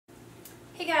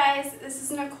Hey guys, this is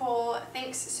Nicole.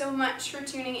 Thanks so much for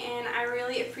tuning in. I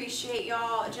really appreciate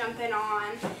y'all jumping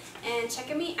on and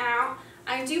checking me out.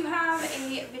 I do have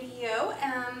a video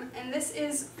and this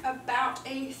is about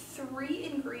a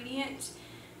 3-ingredient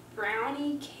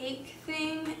brownie cake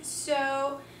thing.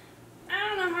 So I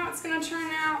don't know how it's going to turn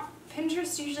out.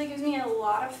 Pinterest usually gives me a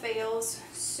lot of fails,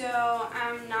 so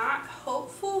I'm not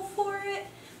hopeful for it,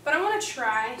 but I want to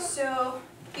try. So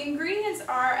the ingredients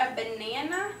are a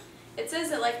banana. It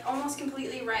says it like almost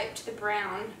completely ripe to the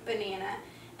brown banana,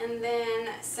 and then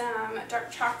some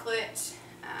dark chocolate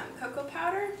cocoa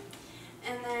powder,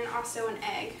 and then also an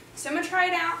egg. So I'm going to try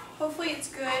it out. Hopefully it's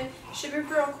good. Should be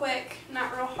real quick,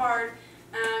 not real hard.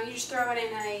 You just throw it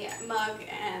in a mug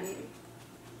and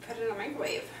put it in the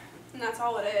microwave, and that's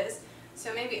all it is.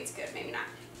 So maybe it's good, maybe not.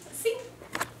 Let's see.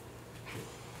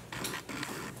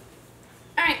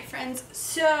 Alright friends,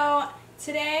 so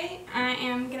today I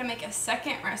am going to make a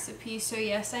second recipe. So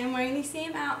yes, I am wearing the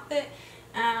same outfit,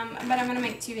 but I'm going to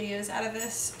make 2 videos out of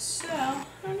this. So, I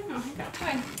don't know, I got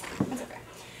tired. That's okay.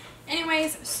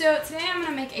 Anyways, so today I'm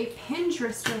going to make a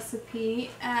Pinterest recipe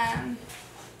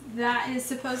that is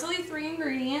supposedly 3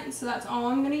 ingredients. So that's all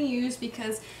I'm going to use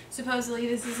because supposedly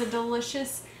this is a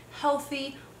delicious,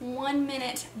 healthy,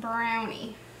 1-minute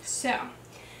brownie. So,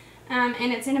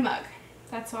 and it's in a mug.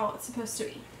 That's all it's supposed to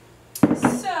be.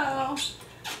 So, I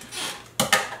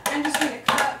just need a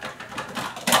cup.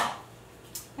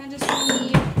 I just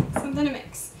need something to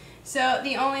mix. So,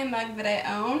 the only mug that I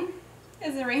own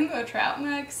is a rainbow trout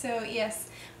mug. So, yes,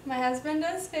 my husband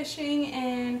does fishing,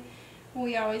 and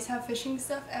we always have fishing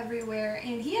stuff everywhere.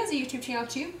 And he has a YouTube channel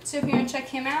too. So, if you want to check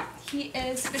him out, he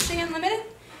is Fishing Unlimited,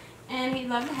 and he'd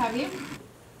love to have you.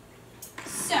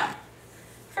 So,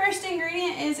 first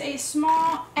ingredient is a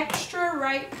small extra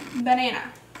ripe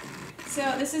banana.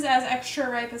 So this is as extra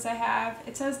ripe as I have.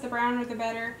 It says the browner the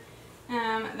better.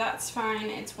 That's fine,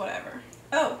 it's whatever.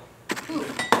 Oh, ooh,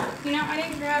 you know, I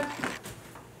didn't grab,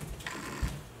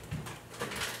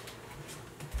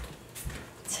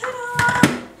 ta-da,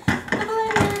 the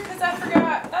blender, because I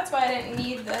forgot. That's why I didn't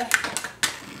need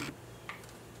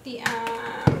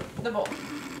the bowl.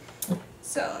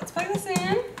 So let's plug this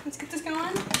in. Let's get this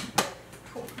going.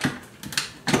 Cool.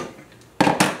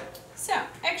 So,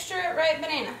 extra ripe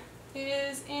banana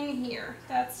is in here.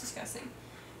 That's disgusting.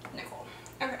 Nicole.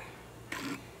 Okay.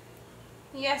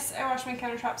 Yes, I wash my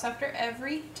countertops after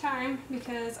every time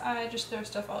because I just throw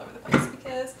stuff all over the place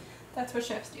because that's what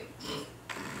chefs do.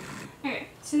 Okay,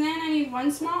 so then I need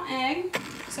 1 small egg.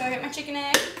 So I got my chicken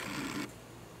egg.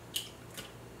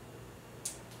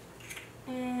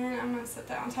 And I'm going to set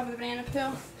that on top of the banana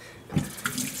peel.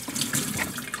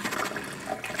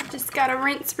 Just got to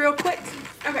rinse real quick.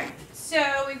 Okay,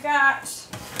 so we've got,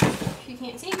 if you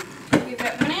can't see, we've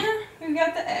got the banana, we've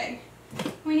got the egg.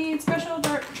 We need special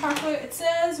dark chocolate. It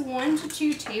says 1 to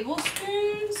 2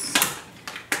 tablespoons.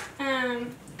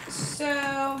 So,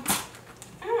 I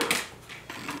don't know.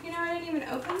 You know, I didn't even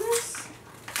open this.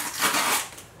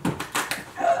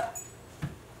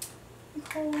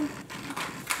 Nicole.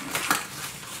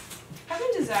 I'm a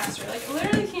disaster. Like, I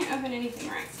literally can't open anything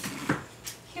right.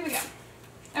 Here we go.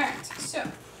 Alright, so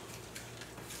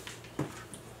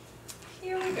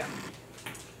here we go.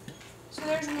 So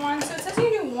there's 1. So it says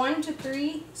you do 1 to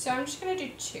 3, so I'm just going to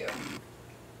do 2.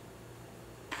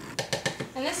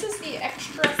 And this is the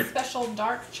extra special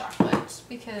dark chocolate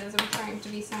because I'm trying to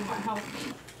be somewhat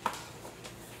healthy.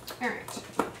 Alright,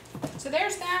 so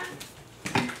there's that.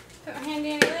 Put my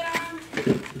handy dandy lid on.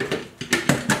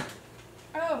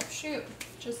 Oh shoot,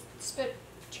 just spit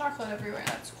chocolate everywhere.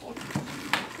 That's cool.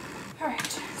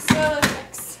 Alright, so let's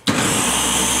mix.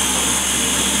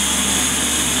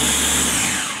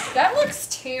 That looks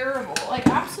terrible, like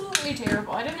absolutely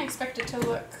terrible. I didn't expect it to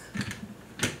look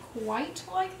quite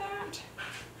like that.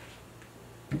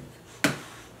 I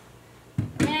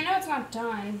mean, I know it's not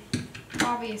done,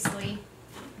 obviously.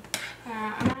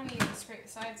 I'm gonna need to scrape the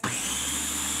sides.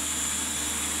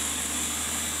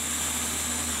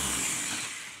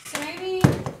 So maybe,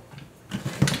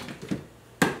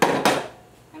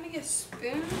 let me get a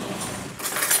spoon.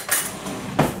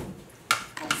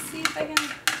 Let's see if I can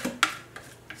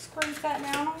scrape that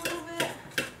down a little bit.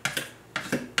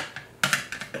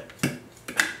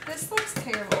 This looks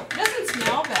terrible. It doesn't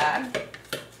smell bad.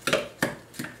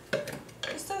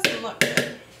 This doesn't look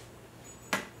good.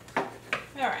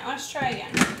 Alright, let's try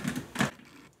again. Oh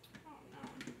no.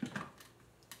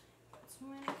 That's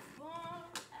 24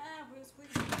 hours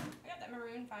with you. I got that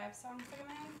Maroon 5 song stuck in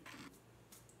my head.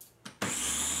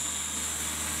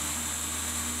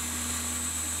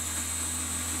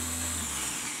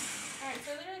 Alright,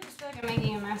 so I literally just feel like I'm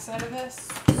making a mess out of this.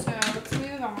 So let's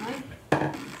move on.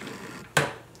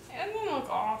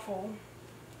 awful.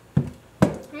 I'm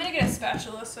gonna get a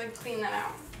spatula so I can clean that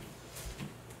out.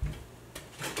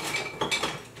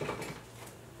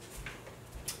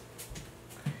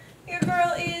 Your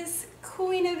girl is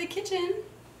queen of the kitchen.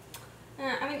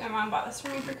 I think my mom bought this for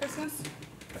me for Christmas.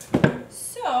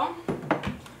 So,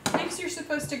 next you're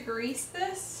supposed to grease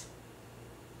this.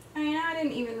 I mean, I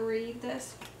didn't even read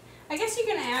this. I guess you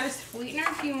can add a sweetener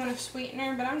if you want a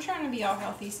sweetener, but I'm trying to be all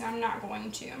healthy, so I'm not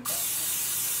going to.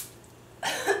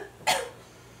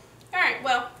 Alright,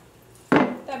 well,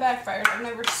 that backfired. I've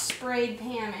never sprayed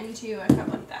Pam into a cup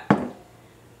like that.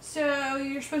 So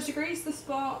you're supposed to grease the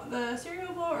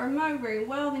cereal bowl or mug very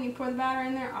well, then you pour the batter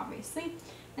in there, obviously.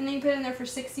 And then you put it in there for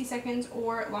 60 seconds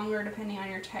or longer, depending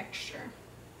on your texture.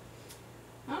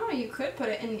 Oh, you could put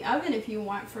it in the oven if you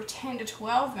want for 10 to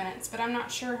 12 minutes, but I'm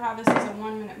not sure how this is a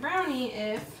 1-minute brownie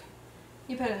if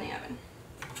you put it in the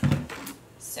oven.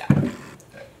 So,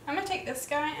 I'm going to take this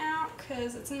guy out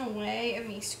because it's in the way of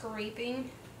me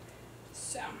scraping.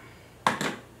 So,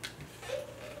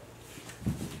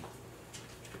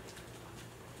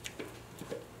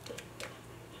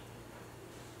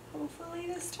 hopefully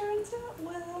this turns out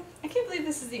well. I can't believe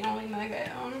this is the only mug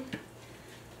I own.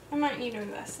 I might need to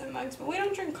invest in mugs, but we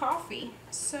don't drink coffee,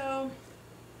 so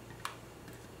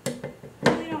I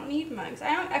really don't need mugs.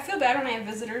 I feel bad when I have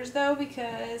visitors though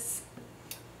because,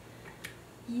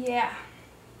 yeah,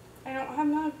 I don't have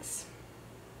mugs.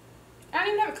 I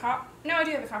don't even have a coffee. No, I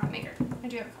do have a coffee maker. I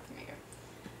do have a coffee maker.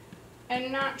 I'm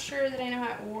not sure that I know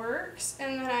how it works,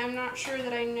 and that I'm not sure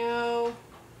that I know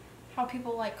how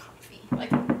people like coffee.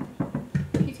 Like,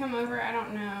 if you come over, I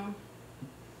don't know.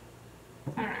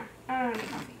 I don't know. I don't know any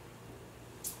coffee.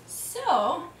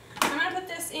 So, I'm going to put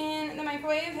this in the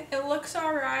microwave. It looks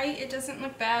alright. It doesn't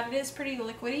look bad. It is pretty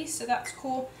liquidy, so that's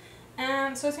cool.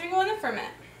 So it's going to go in there for a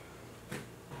minute.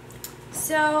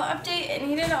 So, update, it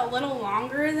needed a little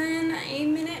longer than a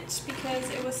minute because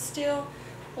it was still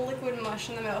liquid mush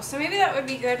in the middle. So maybe that would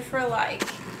be good for like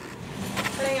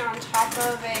putting on top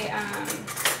of a,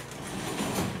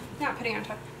 not putting on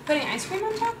top, putting ice cream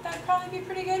on top. That would probably be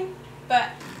pretty good.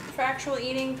 But for actual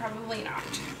eating, probably not.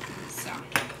 So,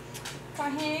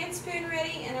 got my handy and spoon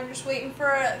ready, and I'm just waiting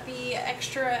for the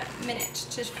extra minute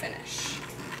to finish.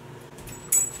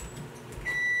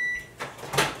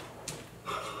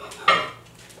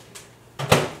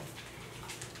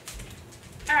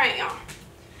 Alright, y'all.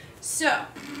 So,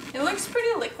 it looks pretty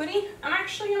liquidy. I'm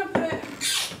actually going to put it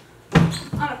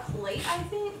on a plate, I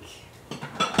think,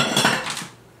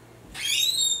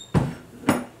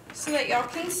 so that y'all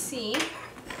can see.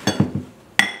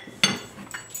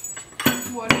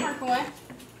 Wood mark away.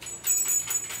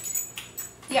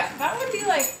 Yeah, that would be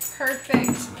like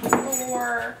perfect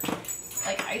for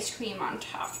like ice cream on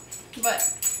top. But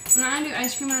when I do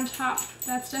ice cream on top,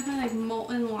 that's definitely like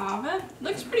molten lava.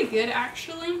 Looks pretty good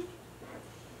actually.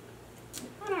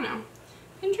 I don't know.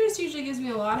 Pinterest usually gives me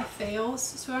a lot of fails,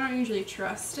 so I don't usually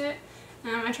trust it.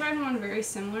 I tried one very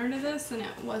similar to this and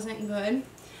it wasn't good.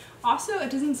 Also, it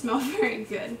doesn't smell very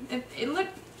good. It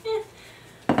looked,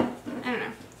 I don't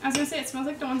know. I was going to say it smells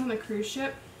like the ones on the cruise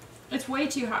ship. It's way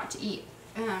too hot to eat.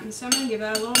 So I'm going to give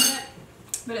that a little bit.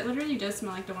 But it literally does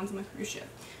smell like the ones on the cruise ship.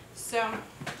 So,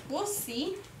 we'll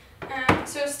see.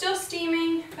 So it's still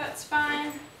steaming. That's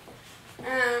fine.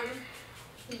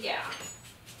 Yeah.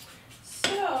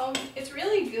 So, it's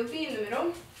really goopy in the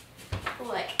middle.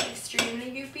 Like,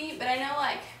 extremely goopy. But I know,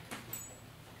 like,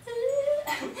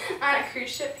 on a cruise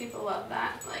ship, people love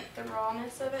that, like the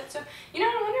rawness of it. So, you know,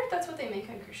 I wonder if that's what they make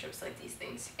on cruise ships, like these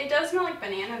things. It does smell like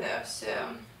banana though,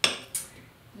 so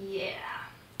yeah.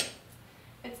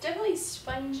 It's definitely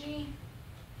spongy.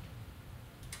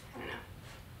 I don't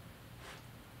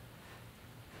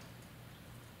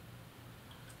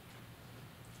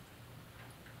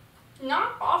know.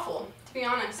 Not awful, to be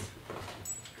honest.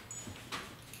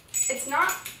 It's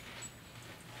not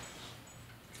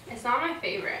my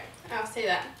favorite, I'll say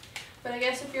that. But I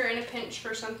guess if you're in a pinch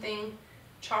for something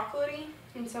chocolatey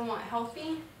and somewhat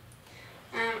healthy,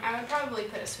 I would probably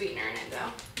put a sweetener in it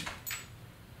though.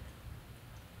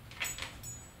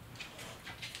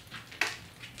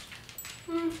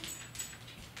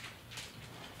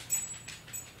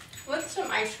 With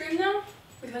some ice cream though,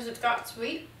 because it's got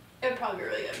sweet, it would probably be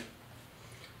really good.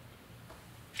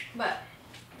 But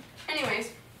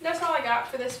anyways, that's all I got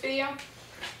for this video.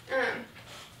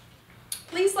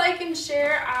 Please like and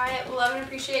share. I love and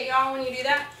appreciate y'all when you do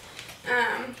that.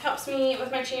 Helps me with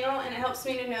my channel, and it helps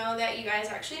me to know that you guys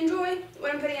actually enjoy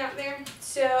what I'm putting out there.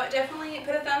 So definitely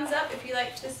put a thumbs up if you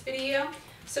liked this video.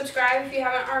 Subscribe if you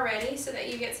haven't already so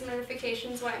that you get some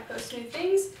notifications when I post new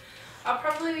things. I'll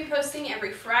probably be posting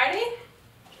every Friday.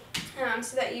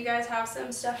 so that you guys have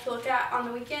some stuff to look at on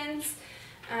the weekends.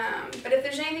 But if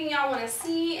there's anything y'all want to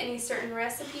see, any certain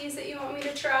recipes that you want me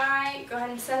to try, go ahead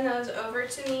and send those over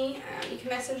to me. You can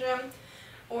message them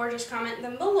or just comment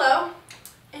them below.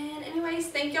 And anyways,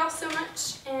 thank y'all so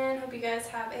much, and hope you guys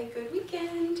have a good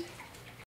weekend.